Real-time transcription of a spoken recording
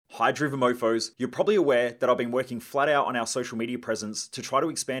Hi Driven Mofos, you're probably aware that I've been working flat out on our social media presence to try to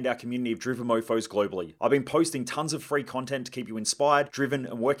expand our community of Driven Mofos globally. I've been posting tons of free content to keep you inspired, driven,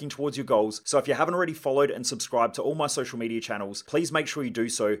 and working towards your goals. So if you haven't already followed and subscribed to all my social media channels, please make sure you do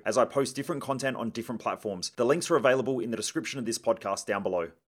so as I post different content on different platforms. The links are available in the description of this podcast down below.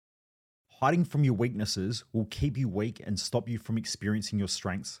 Hiding from your weaknesses will keep you weak and stop you from experiencing your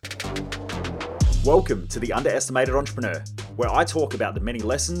strengths. Welcome to The Underestimated Entrepreneur, where I talk about the many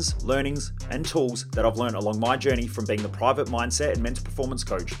lessons, learnings, and tools that I've learned along my journey from being the private mindset and mental performance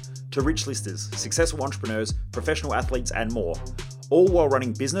coach to rich listers, successful entrepreneurs, professional athletes, and more, all while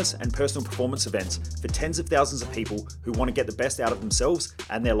running business and personal performance events for tens of thousands of people who want to get the best out of themselves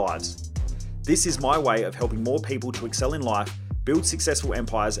and their lives. This is my way of helping more people to excel in life, build successful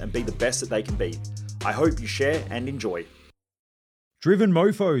empires, and be the best that they can be. I hope you share and enjoy. Driven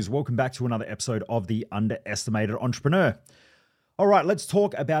Mofos, welcome back to another episode of The Underestimated Entrepreneur. All right, let's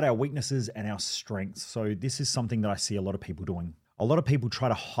talk about our weaknesses and our strengths. So this is something that I see a lot of people doing. A lot of people try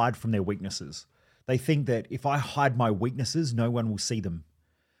to hide from their weaknesses. They think that if I hide my weaknesses, no one will see them.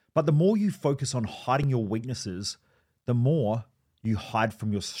 But the more you focus on hiding your weaknesses, the more you hide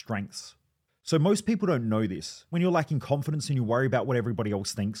from your strengths. So most people don't know this. When you're lacking confidence and you worry about what everybody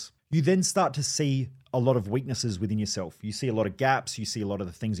else thinks, you then start to see a lot of weaknesses within yourself. You see a lot of gaps, you see a lot of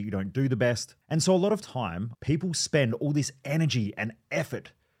the things that you don't do the best. And so a lot of time, people spend all this energy and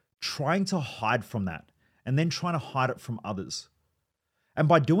effort trying to hide from that and then trying to hide it from others. And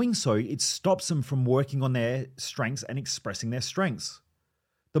by doing so, it stops them from working on their strengths and expressing their strengths.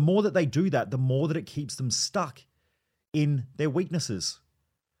 The more that they do that, the more that it keeps them stuck in their weaknesses.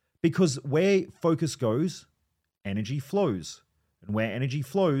 Because where focus goes, energy flows. And where energy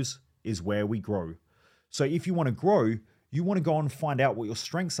flows is where we grow. So if you want to grow, you want to go and find out what your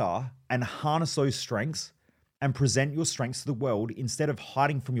strengths are and harness those strengths and present your strengths to the world instead of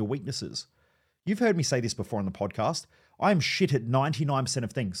hiding from your weaknesses. You've heard me say this before on the podcast. I'm shit at 99%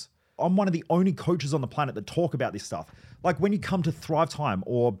 of things. I'm one of the only coaches on the planet that talk about this stuff. Like when you come to Thrive Time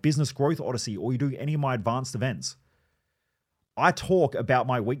or Business Growth Odyssey or you do any of my advanced events, I talk about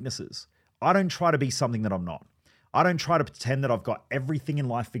my weaknesses. I don't try to be something that I'm not. I don't try to pretend that I've got everything in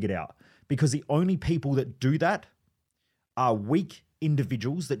life figured out, because the only people that do that are weak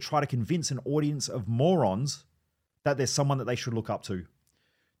individuals that try to convince an audience of morons that there's someone that they should look up to.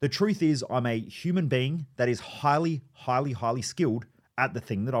 The truth is, I'm a human being that is highly, highly, highly skilled at the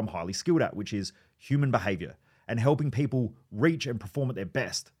thing that I'm highly skilled at, which is human behavior and helping people reach and perform at their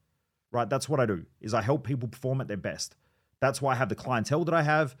best. Right? That's what I do, is I help people perform at their best. That's why I have the clientele that I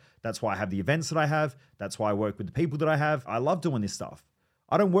have. That's why I have the events that I have. That's why I work with the people that I have. I love doing this stuff.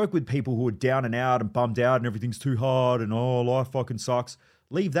 I don't work with people who are down and out and bummed out and everything's too hard and life fucking sucks.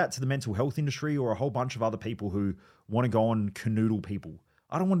 Leave that to the mental health industry or a whole bunch of other people who want to go and canoodle people.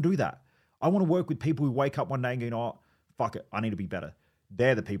 I don't want to do that. I want to work with people who wake up one day and go, fuck it, I need to be better.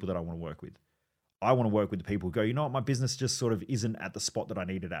 They're the people that I want to work with. I want to work with the people who go, my business just sort of isn't at the spot that I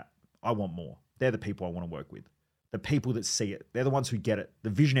need it at. I want more. They're the people I want to work with. The people that see it. They're the ones who get it. The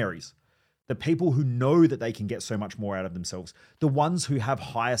visionaries. The people who know that they can get so much more out of themselves. The ones who have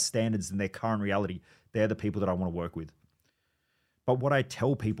higher standards than their current reality. They're the people that I want to work with. But what I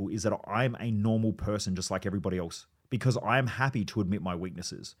tell people is that I'm a normal person just like everybody else, because I am happy to admit my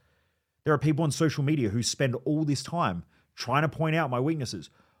weaknesses. There are people on social media who spend all this time trying to point out my weaknesses.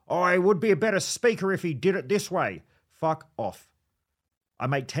 I would be a better speaker if he did it this way. Fuck off. I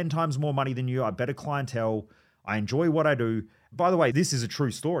make 10 times more money than you. I have better clientele. I enjoy what I do. By the way, this is a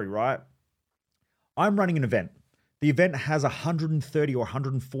true story, right? I'm running an event. The event has 130 or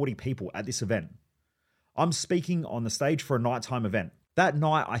 140 people at this event. I'm speaking on the stage for a nighttime event. That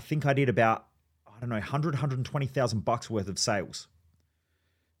night, I think I did about, 120,000 bucks worth of sales.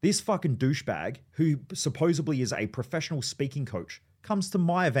 This fucking douchebag, who supposedly is a professional speaking coach, comes to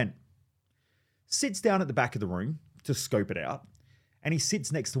my event, sits down at the back of the room to scope it out, and he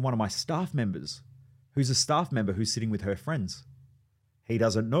sits next to one of my staff members, who's a staff member who's sitting with her friends. He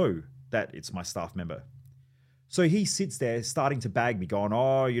doesn't know that it's my staff member. So he sits there starting to bag me,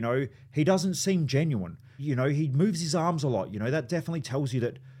 going, he doesn't seem genuine. He moves his arms a lot. That definitely tells you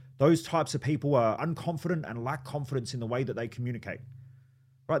that those types of people are unconfident and lack confidence in the way that they communicate.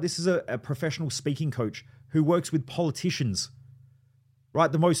 Right? This is a professional speaking coach who works with politicians,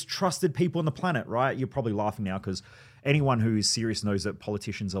 right? The most trusted people on the planet, right? You're probably laughing now because anyone who is serious knows that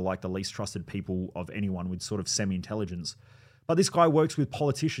politicians are like the least trusted people of anyone with sort of semi-intelligence. But this guy works with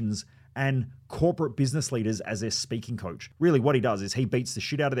politicians and corporate business leaders as their speaking coach. Really what he does is he beats the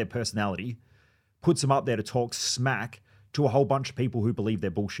shit out of their personality, puts them up there to talk smack to a whole bunch of people who believe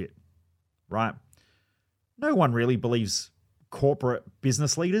they're bullshit, right? No one really believes corporate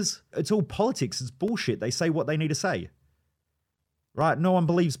business leaders. It's all politics. It's bullshit. They say what they need to say. Right? No one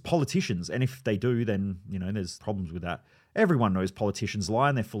believes politicians. And if they do, then, there's problems with that. Everyone knows politicians lie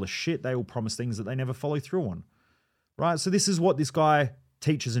and they're full of shit. They all promise things that they never follow through on. Right? So this is what this guy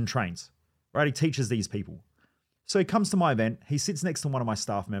teaches and trains. Right? He teaches these people. So he comes to my event. He sits next to one of my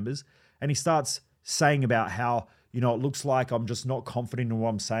staff members and he starts saying about how, it looks like I'm just not confident in what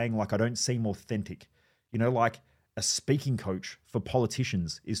I'm saying. Like I don't seem authentic. Like a speaking coach for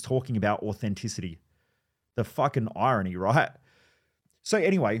politicians is talking about authenticity. The fucking irony, right? So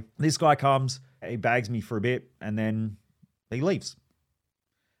anyway, this guy comes, he bags me for a bit, and then he leaves.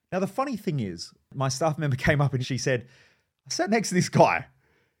 Now, the funny thing is, my staff member came up and she said, I sat next to this guy.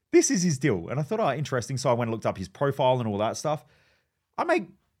 This is his deal. And I thought, interesting. So I went and looked up his profile and all that stuff. I make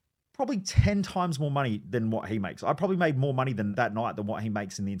probably 10 times more money than what he makes. I probably made more money than that night than what he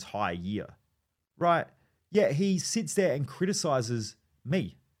makes in the entire year. Right? Yet he sits there and criticizes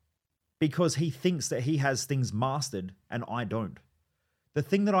me because he thinks that he has things mastered and I don't. The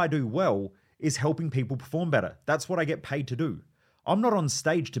thing that I do well is helping people perform better. That's what I get paid to do. I'm not on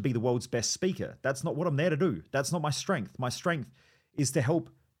stage to be the world's best speaker. That's not what I'm there to do. That's not my strength. My strength is to help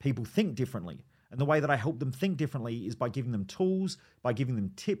people think differently. And the way that I help them think differently is by giving them tools, by giving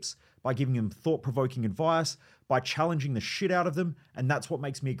them tips, by giving them thought-provoking advice, by challenging the shit out of them. And that's what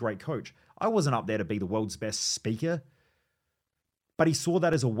makes me a great coach. I wasn't up there to be the world's best speaker, but he saw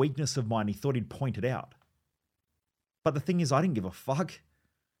that as a weakness of mine. He thought he'd point it out. But the thing is, I didn't give a fuck.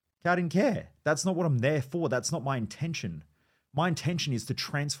 I didn't care. That's not what I'm there for. That's not my intention. My intention is to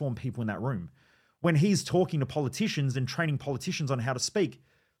transform people in that room. When he's talking to politicians and training politicians on how to speak,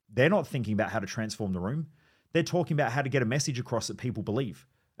 they're not thinking about how to transform the room. They're talking about how to get a message across that people believe.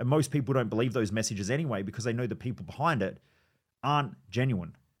 And most people don't believe those messages anyway because they know the people behind it aren't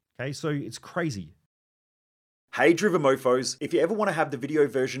genuine. Okay, so it's crazy. Hey Driven Mofos, if you ever want to have the video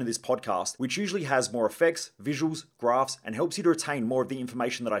version of this podcast, which usually has more effects, visuals, graphs, and helps you to retain more of the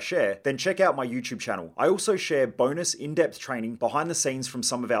information that I share, then check out my YouTube channel. I also share bonus in-depth training behind the scenes from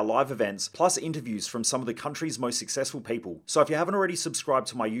some of our live events, plus interviews from some of the country's most successful people. So if you haven't already subscribed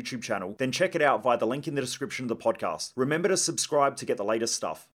to my YouTube channel, then check it out via the link in the description of the podcast. Remember to subscribe to get the latest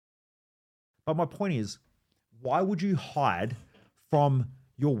stuff. But my point is, why would you hide from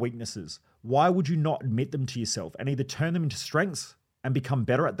your weaknesses? Why would you not admit them to yourself and either turn them into strengths and become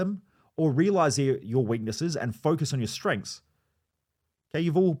better at them, or realize your weaknesses and focus on your strengths? Okay,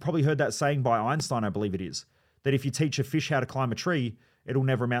 you've all probably heard that saying by Einstein, I believe it is, that if you teach a fish how to climb a tree, it'll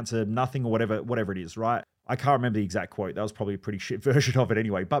never amount to nothing or whatever it is, right? I can't remember the exact quote. That was probably a pretty shit version of it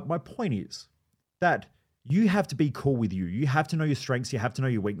anyway. But my point is that you have to be cool with you. You have to know your strengths, you have to know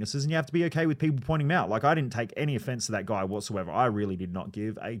your weaknesses, and you have to be okay with people pointing them out. Like, I didn't take any offense to that guy whatsoever. I really did not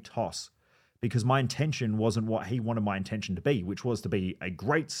give a toss, because my intention wasn't what he wanted my intention to be, which was to be a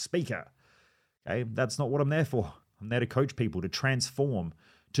great speaker. Okay, that's not what I'm there for. I'm there to coach people, to transform,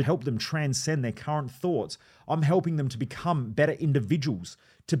 to help them transcend their current thoughts. I'm helping them to become better individuals,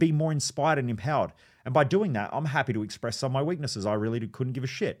 to be more inspired and empowered. And by doing that, I'm happy to express some of my weaknesses. I really couldn't give a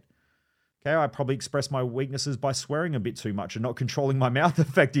shit. Okay, I probably express my weaknesses by swearing a bit too much and not controlling my mouth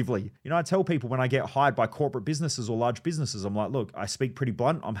effectively. I tell people when I get hired by corporate businesses or large businesses, I'm like, look, I speak pretty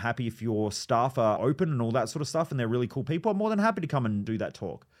blunt. I'm happy if your staff are open and all that sort of stuff and they're really cool people. I'm more than happy to come and do that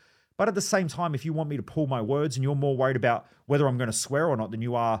talk. But at the same time, if you want me to pull my words and you're more worried about whether I'm going to swear or not than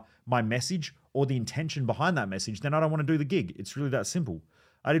you are my message or the intention behind that message, then I don't want to do the gig. It's really that simple.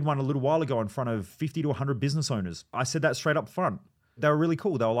 I did one a little while ago in front of 50 to 100 business owners. I said that straight up front. They were really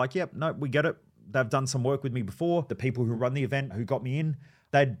cool. They were like, yep, no, we get it. They've done some work with me before. The people who run the event, who got me in,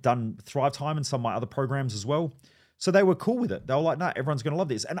 they'd done Thrive Time and some of my other programs as well. So they were cool with it. They were like, no, everyone's going to love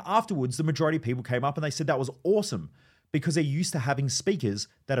this. And afterwards, the majority of people came up and they said that was awesome because they're used to having speakers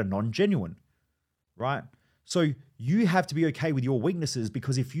that are non-genuine, right? So you have to be okay with your weaknesses,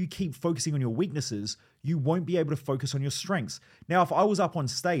 because if you keep focusing on your weaknesses, you won't be able to focus on your strengths. Now, if I was up on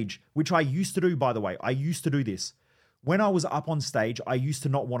stage, which I used to do, by the way, I used to do this. When I was up on stage, I used to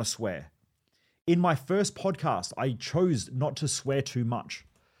not want to swear. In my first podcast, I chose not to swear too much.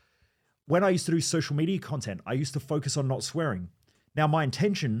 When I used to do social media content, I used to focus on not swearing. Now, my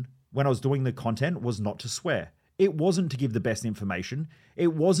intention when I was doing the content was not to swear. It wasn't to give the best information.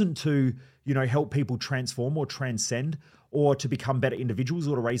 It wasn't to, help people transform or transcend or to become better individuals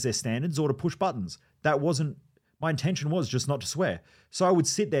or to raise their standards or to push buttons. That wasn't, my intention was just not to swear. So I would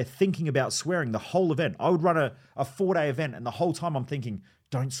sit there thinking about swearing the whole event. I would run a 4-day event and the whole time I'm thinking,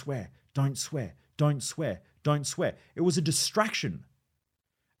 don't swear, don't swear, don't swear, don't swear. It was a distraction.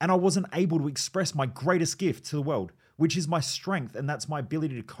 And I wasn't able to express my greatest gift to the world, which is my strength, and that's my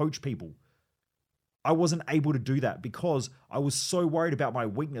ability to coach people. I wasn't able to do that because I was so worried about my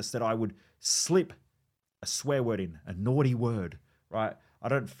weakness that I would slip a swear word in, a naughty word, right? I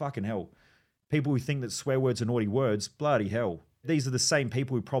don't fucking hell. People who think that swear words are naughty words, bloody hell. These are the same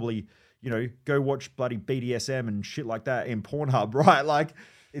people who probably, go watch bloody BDSM and shit like that in Pornhub, right? Like,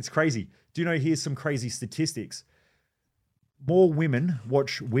 it's crazy. Do you know, here's some crazy statistics. More women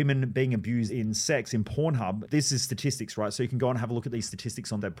watch women being abused in sex in Pornhub. This is statistics, right? So you can go and have a look at these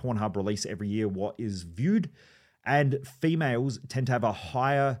statistics on that Pornhub release every year, what is viewed. And females tend to have a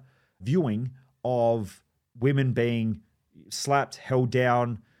higher viewing of women being slapped, held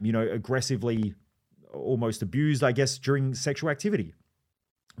down, aggressively almost abused, I guess, during sexual activity,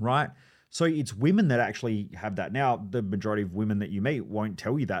 right? So it's women that actually have that. Now, the majority of women that you meet won't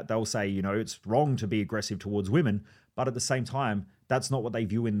tell you that. They'll say, it's wrong to be aggressive towards women. But at the same time, that's not what they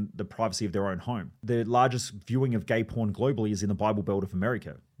view in the privacy of their own home. The largest viewing of gay porn globally is in the Bible Belt of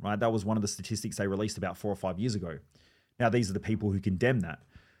America, right? That was one of the statistics they released about 4 or 5 years ago. Now, these are the people who condemn that.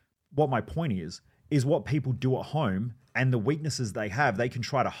 What my point is what people do at home and the weaknesses they have, they can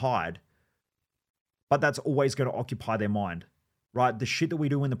try to hide, but that's always going to occupy their mind, right? The shit that we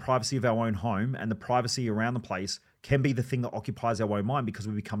do in the privacy of our own home and the privacy around the place can be the thing that occupies our own mind because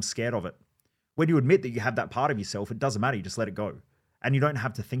we become scared of it. When you admit that you have that part of yourself, it doesn't matter. You just let it go. And you don't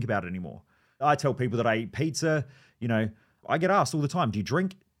have to think about it anymore. I tell people that I eat pizza. I get asked all the time, do you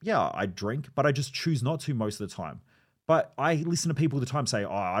drink? Yeah, I drink, but I just choose not to most of the time. But I listen to people all the time say,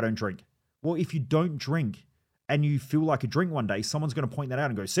 oh, I don't drink. Well, if you don't drink and you feel like a drink one day, someone's going to point that out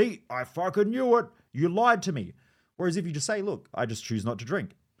and go, see, I fucking knew it. You lied to me. Whereas if you just say, look, I just choose not to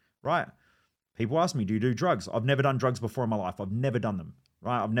drink, right? People ask me, do you do drugs? I've never done drugs before in my life. I've never done them.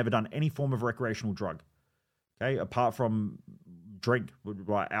 Right? I've never done any form of recreational drug, okay? Apart from drink,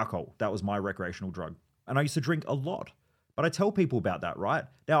 right? Alcohol. That was my recreational drug. And I used to drink a lot. But I tell people about that, right?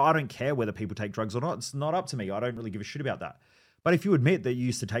 Now, I don't care whether people take drugs or not. It's not up to me. I don't really give a shit about that. But if you admit that you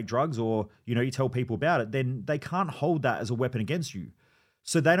used to take drugs or, you tell people about it, then they can't hold that as a weapon against you.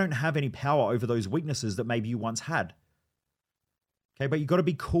 So they don't have any power over those weaknesses that maybe you once had. Okay, but you got to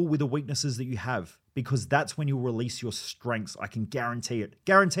be cool with the weaknesses that you have because that's when you'll release your strengths. I can guarantee it.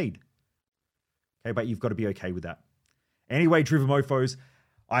 Guaranteed. Okay, but you've got to be okay with that. Anyway, Driven Mofos,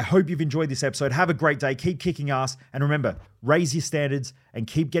 I hope you've enjoyed this episode. Have a great day. Keep kicking ass. And remember, raise your standards and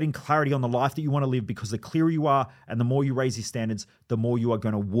keep getting clarity on the life that you want to live because the clearer you are and the more you raise your standards, the more you are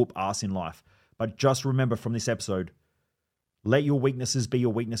going to whoop ass in life. But just remember from this episode, let your weaknesses be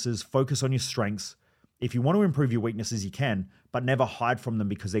your weaknesses. Focus on your strengths. If you want to improve your weaknesses, you can, but never hide from them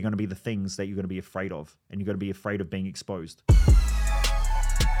because they're going to be the things that you're going to be afraid of, and you're going to be afraid of being exposed.